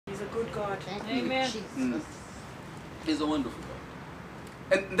God. Amen. He's a wonderful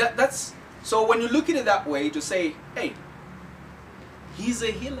God. And that's, so when you look at it that way, to say, hey, He's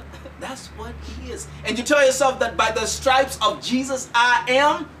a healer. That's what He is. And you tell yourself that by the stripes of Jesus, I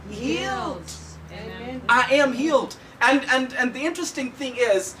am healed. Amen. I am healed. And the interesting thing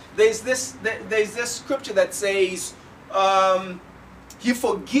is, there's this scripture that says, He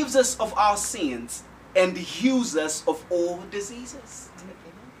forgives us of our sins and heals us of all diseases.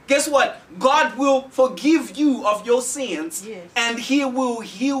 Guess what? God will forgive you of your sins, Yes. and He will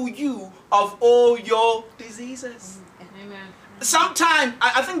heal you of all your diseases. Amen. Sometimes,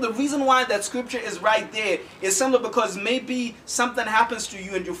 I think the reason why that scripture is right there is simply because maybe something happens to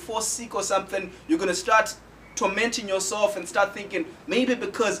you and you fall sick or something, you're going to start tormenting yourself and start thinking, maybe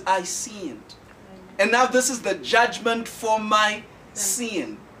because I sinned. And now this is the judgment for my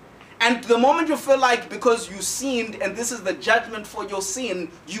sin. And the moment you feel like because you sinned and this is the judgment for your sin,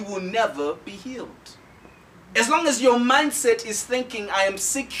 you will never be healed. As long as your mindset is thinking, I am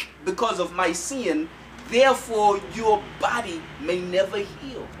sick because of my sin, therefore your body may never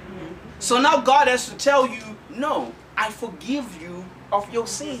heal. So now God has to tell you, no, I forgive you of your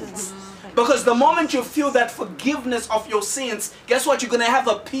sins. Because the moment you feel that forgiveness of your sins, guess what? You're going to have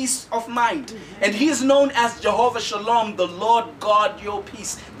a peace of mind. And He is known as Jehovah Shalom, the Lord God, your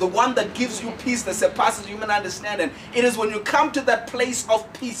peace. The one that gives you peace that surpasses human understanding. It is when you come to that place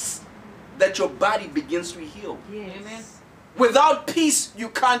of peace that your body begins to heal. Yes. Amen. Without peace, you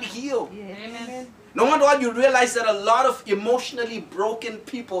can't heal. Yes. Amen. No wonder why you realize that a lot of emotionally broken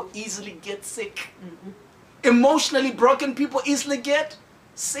people easily get sick. Emotionally broken people easily get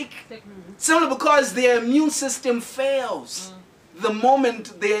sick. Simply because their immune system fails the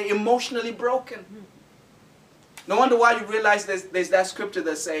moment they're emotionally broken. No wonder why you realize there's that scripture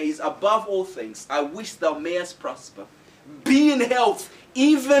that says, above all things, I wish thou mayest prosper. Be in health,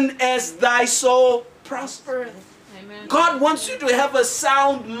 even as thy soul prospereth. Amen. God wants you to have a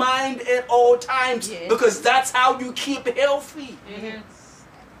sound mind at all times, Yes. because that's how you keep healthy. Amen.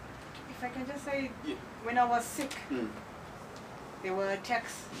 If I can just say, Yeah. when I was sick, Mm. there were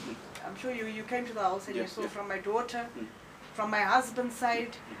attacks. I'm sure you came to the house and you Yes, saw yeah. from my daughter, Mm. from my husband's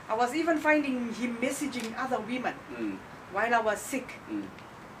side. I was even finding him messaging other women Mm, while I was sick. mm,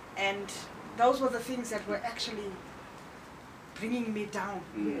 And those were the things that were actually bringing me down,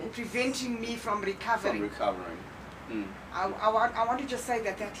 Mm. preventing me from from recovering. recovering. Mm, I want to just say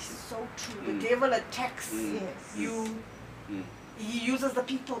that that is so true. Mm. The devil attacks Mm. you. mm, He uses the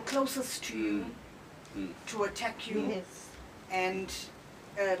people closest to you mm. to attack you. Yes. And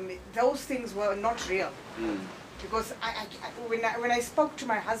those things were not real. Mm, Because when I spoke to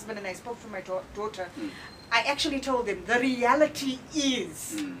my husband and I spoke to my daughter, Mm. I actually told them the reality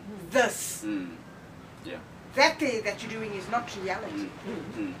is mm, this. mm. Yeah. That thing that you're doing is not reality.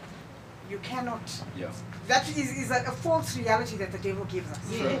 Mm, mm. You cannot. Yeah. That is a false reality that the devil gives us.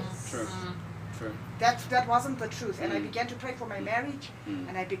 True. Yes. True. True. That wasn't the truth. And I Mm. began to pray for my marriage, Mm.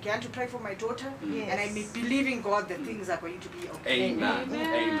 and I began to pray for my daughter, Mm. and I believe in God that things are going to be okay. Amen. Amen.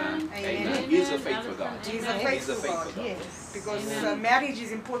 Amen. Amen. Amen. He's a faithful God. He's a Amen. He's a faithful faithful God. God. Yes. Because Amen. marriage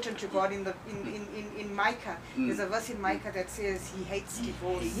is important to God. In Micah, Mm. there's a verse in Micah that says He hates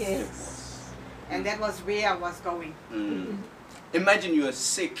divorce, Yes. and that was where I was going. Mm. Imagine you are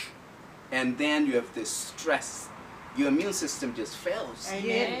sick and then you have this stress. Your immune system just fails.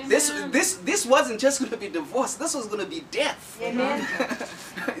 Amen. This wasn't just going to be divorce. This was going to be death. Amen.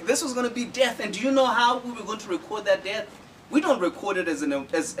 This was going to be death. And do you know how we were going to record that death? We don't record it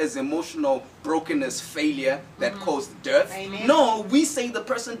as emotional brokenness, failure that caused death. Amen. No, we say the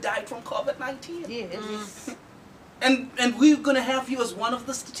person died from COVID-19. Yes. And we're going to have you as one of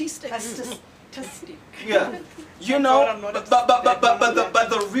the A statistics. statistic. Yeah, you Thank know, God I'm not but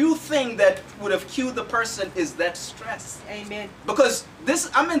the real thing that would have killed the person is that stress. Amen. Because this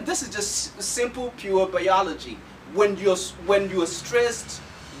is just simple, pure biology. When you're stressed,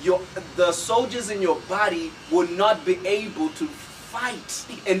 the soldiers in your body will not be able to fight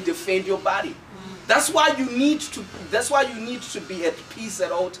and defend your body. That's why you need to be at peace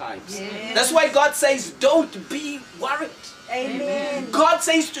at all times. Yes. That's why God says, don't be worried. Amen. God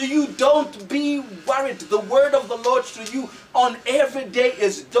says to you, don't be worried. The word of the Lord to you on every day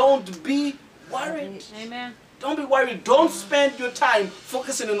is don't be worried. Amen. Don't be worried. Don't spend your time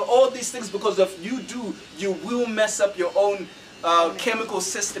focusing on all these things, because if you do, you will mess up your own chemical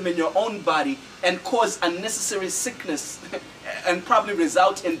system in your own body and cause unnecessary sickness and probably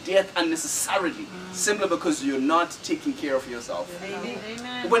result in death unnecessarily, simply because you're not taking care of yourself. Amen.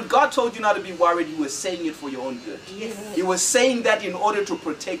 Amen. When God told you not to be worried, He was saying it for your own good. Yes. He was saying that in order to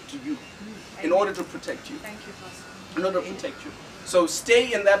protect you. In order to protect you. Thank you, Pastor. In order to protect you. So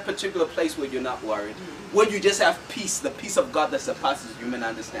stay in that particular place where you're not worried, where you just have peace, the peace of God that surpasses human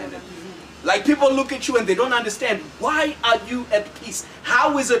understanding. Like people look at you and they don't understand, why are you at peace?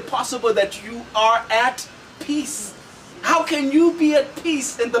 How is it possible that you are at peace? How can you be at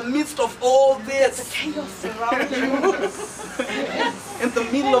peace in the midst of all this? Chaos around you. In the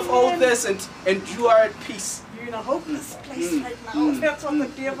middle of all this, and you are at peace. You're in a hopeless place right now. That's what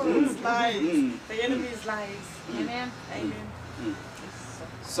the devil is lies. The enemy is lies. Amen. Amen.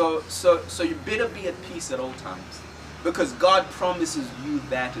 So you better be at peace at all times, because God promises you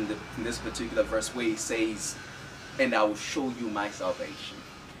that in this particular verse where He says, "And I will show you my salvation."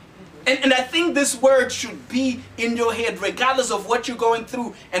 And I think this word should be in your head regardless of what you're going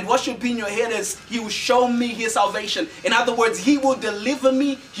through. And what should be in your head is, He will show me His salvation. In other words, He will deliver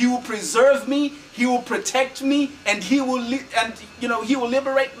me, He will preserve me, He will protect me, and He will He will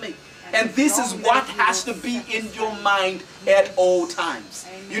liberate me. And this is what has to be in your mind at all times.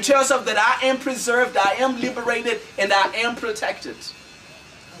 Amen. You tell yourself that I am preserved, I am liberated, and I am protected.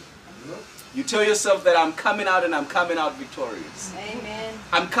 You tell yourself that I'm coming out and I'm coming out victorious. Amen.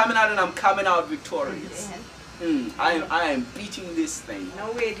 I'm coming out and I'm coming out victorious. I am beating this thing.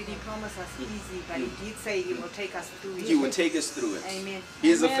 Nowhere did He promise us easy, but He did say He will take us through it. He will take us through it. Amen. He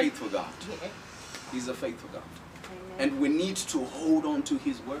is a Amen. faithful God. He's a faithful God. Amen. And we need to hold on to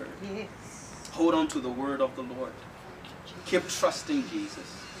His word. Yes. Hold on to the word of the Lord. Keep trusting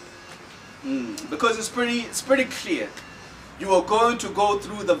Jesus. Because it's pretty clear. You are going to go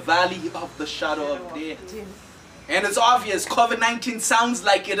through the valley of the shadow of death. And it's obvious, COVID-19 sounds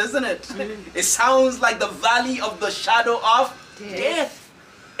like it, isn't it? It sounds like the valley of the shadow of death.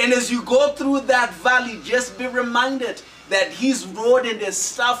 And as you go through that valley, just be reminded that His rod and His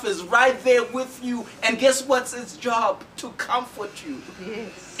staff is right there with you. And guess what's His job? To comfort you.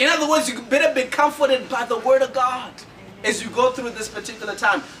 Yes. In other words, you better be comforted by the word of God as you go through this particular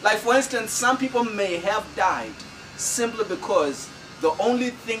time. Like for instance, some people may have died simply because the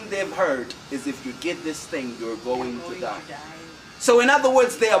only thing they've heard is if you get this thing, you're going to die. So in other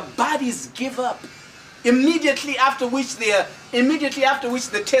words, their bodies give up. Immediately after which they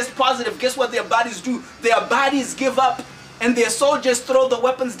test positive, guess what their bodies do? Their bodies give up. And their soldiers throw the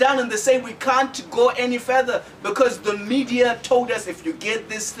weapons down and they say, we can't go any further because the media told us if you get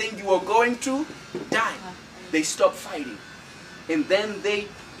this thing, you are going to die. They stop fighting. And then they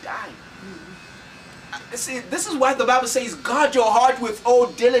die. See, this is why the Bible says, guard your heart with all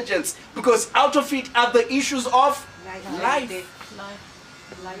diligence, because out of it are the issues of life.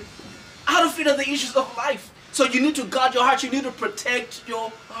 Out of it are the issues of life. So you need to guard your heart. You need to protect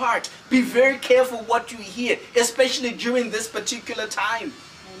your heart. Be very careful what you hear, especially during this particular time.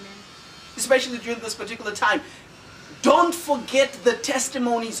 Especially during this particular time. Don't forget the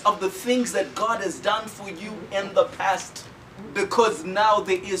testimonies of the things that God has done for you in the past, because now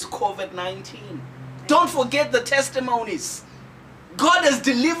there is COVID-19. Don't forget the testimonies. God has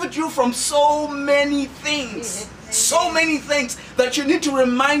delivered you from so many things. So many things that you need to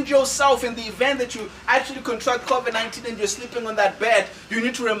remind yourself in the event that you actually contract COVID-19 and you're sleeping on that bed. You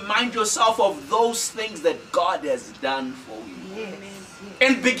need to remind yourself of those things that God has done for you.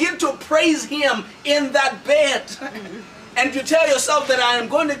 And begin to praise Him in that bed. And you tell yourself that I am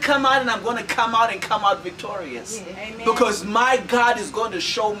going to come out and I'm going to come out and come out victorious. Because my God is going to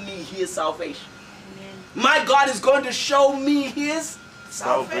show me His salvation. My God is going to show me His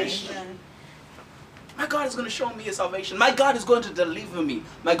salvation. My God is going to show me His salvation. My God is going to deliver me.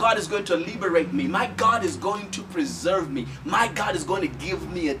 My God is going to liberate me. My God is going to preserve me. My God is going to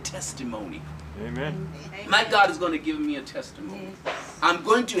give me a testimony. Amen. My God is going to give me a testimony. I'm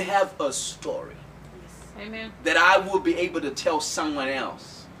going to have a story. Amen. That I will be able to tell someone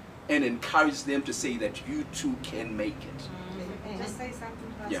else and encourage them to say that you too can make it. Just say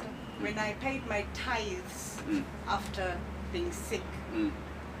something, Pastor. Yeah. When I paid my tithes after being sick,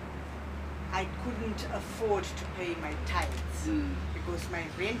 I couldn't afford to pay my tithes because my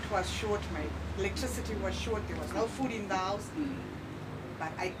rent was short, my electricity was short, there was no food in the house.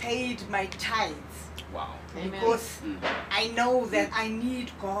 But I paid my tithes. Wow. Because I know that I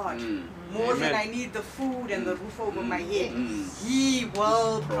need God more than I need the food and the roof over my head. He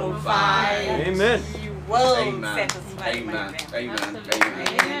will provide. Amen. He will Amen. satisfy my Amen. rent. Amen. Absolutely. Amen.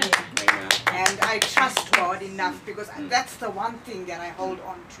 Amen. Amen. And I trust God enough because that's the one thing that I hold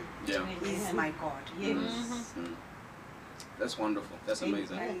on to. Yeah. Is my God. Yes. That's wonderful. That's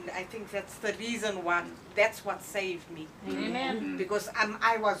amazing. And I think that's the reason why, that's what saved me. Amen. Because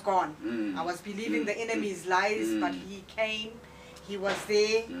I was gone. I was believing the enemy's lies, but He came, He was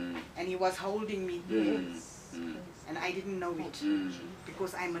there, and He was holding me. and I didn't know it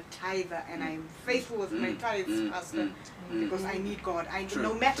because I'm a tither and I'm faithful with my tithes, Pastor, because I need God. True,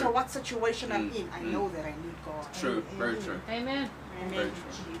 no matter true. what situation I'm in, I know that I need God. True, very true. Amen. Very Amen.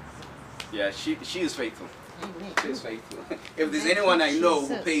 true. Yeah, she is faithful. Amen. She is faithful. If there's anyone I know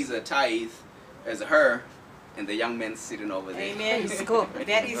who pays a tithe, as her and the young man sitting over there. Amen.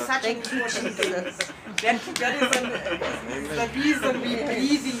 That is such an important thing. That is the reason we're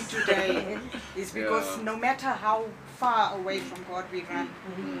breathing today. Is because no matter how far away from God we run,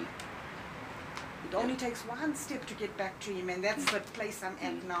 it only takes one step to get back to Him, and that's the place I'm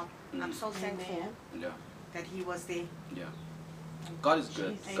at now. I'm so thankful that He was there. Yeah. God is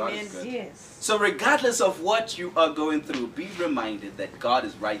good. God is good. Yes. So regardless of what you are going through, be reminded that God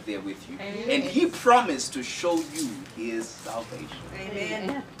is right there with you. Amen. And He promised to show you His salvation.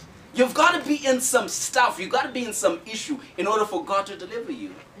 Amen. You've got to be in some stuff. You've got to be in some issue in order for God to deliver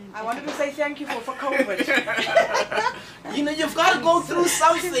you. I wanted to say thank you for COVID. You know, you've got to go through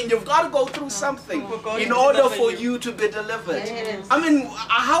something. You've got to go through something in order for you to be delivered. Yes. I mean,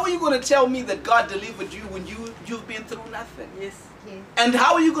 how are you going to tell me that God delivered you when you've been through nothing? Yes. And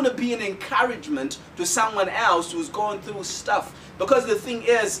how are you going to be an encouragement to someone else who's going through stuff? Because the thing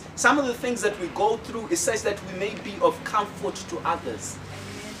is, some of the things that we go through is such that we may be of comfort to others.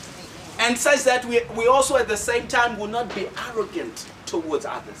 And such that we also at the same time will not be arrogant towards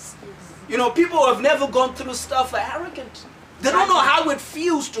others. You know, people who have never gone through stuff are arrogant. They don't know how it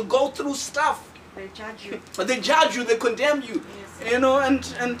feels to go through stuff. They judge you. But they judge you, they condemn you. Yes. You know, and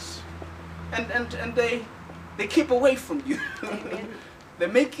they keep away from you. Amen. They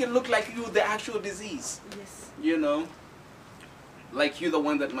make it look like you're the actual disease. Yes. You know, like you're the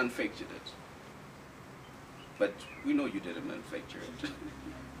one that manufactured it. But we know you didn't manufacture it.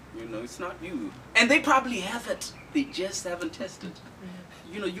 You know, it's not you. And they probably have it. They just haven't tested.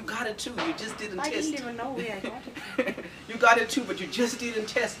 You know, you got it too. You just didn't I test. didn't even know where I got it. You got it too, but you just didn't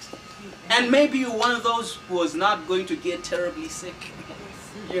test. And maybe you're one of those who was not going to get terribly sick.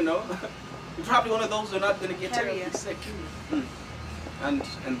 You know, you're probably one of those who are not going to get terribly sick. And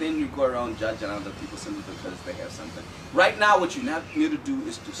then you go around judging other people simply because they have something. Right now, what you need to do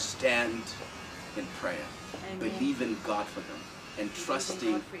is to stand in prayer, believe in God for them, and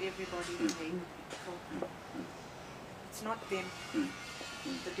trusting. God for everybody today. It's not them.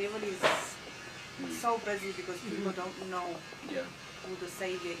 The devil is so busy because people don't know who the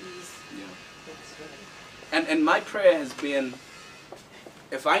Savior is. And my prayer has been,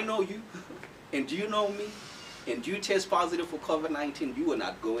 if I know you, and you know me, and you test positive for COVID-19, you are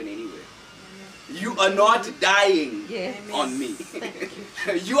not going anywhere. You are not dying on me.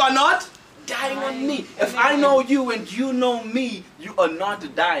 You are not dying on me. If I know you and you know me, you are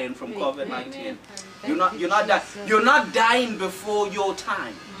not dying from COVID-19. You're not dying. You're not dying before your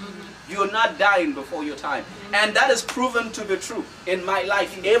time. You're not dying before your time. And that is proven to be true in my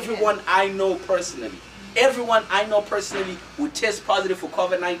life. Everyone I know personally. Everyone I know personally who test positive for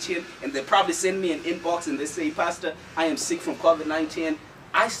COVID-19, and they probably send me an inbox and they say, Pastor, I am sick from COVID-19.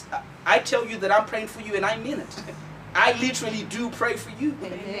 I tell you that I'm praying for you, and I mean it. I literally do pray for you.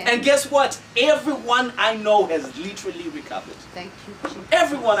 And guess what? Everyone I know has literally recovered. Thank you, Jesus.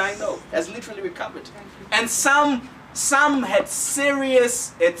 Everyone I know has literally recovered. And some had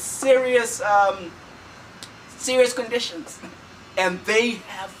serious conditions, and they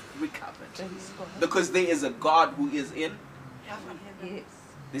have recovered. Because there is a God who is in heaven. Yes.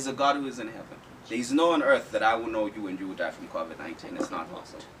 There's a God who is in heaven. There is no on earth that I will know you and you will die from COVID-19. It's not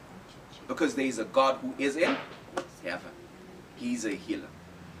possible. Because there is a God who is in heaven. He's a healer.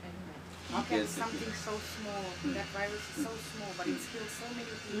 How He can is a something healer. so small, that virus is so small, but it's killed so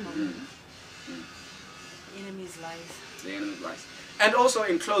many people. Enemies' lives. The enemy lies. And also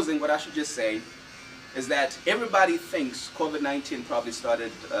in closing, what I should just say is that everybody thinks COVID-19 probably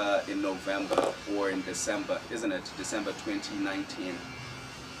started in November or in December, isn't it? December 2019.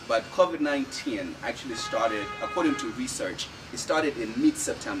 But COVID-19 actually started, according to research, it started in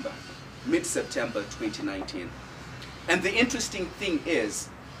mid-September 2019. And the interesting thing is,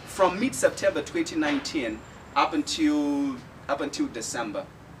 from mid-September 2019 up until December,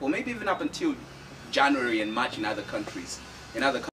 or maybe even up until January and March in other countries,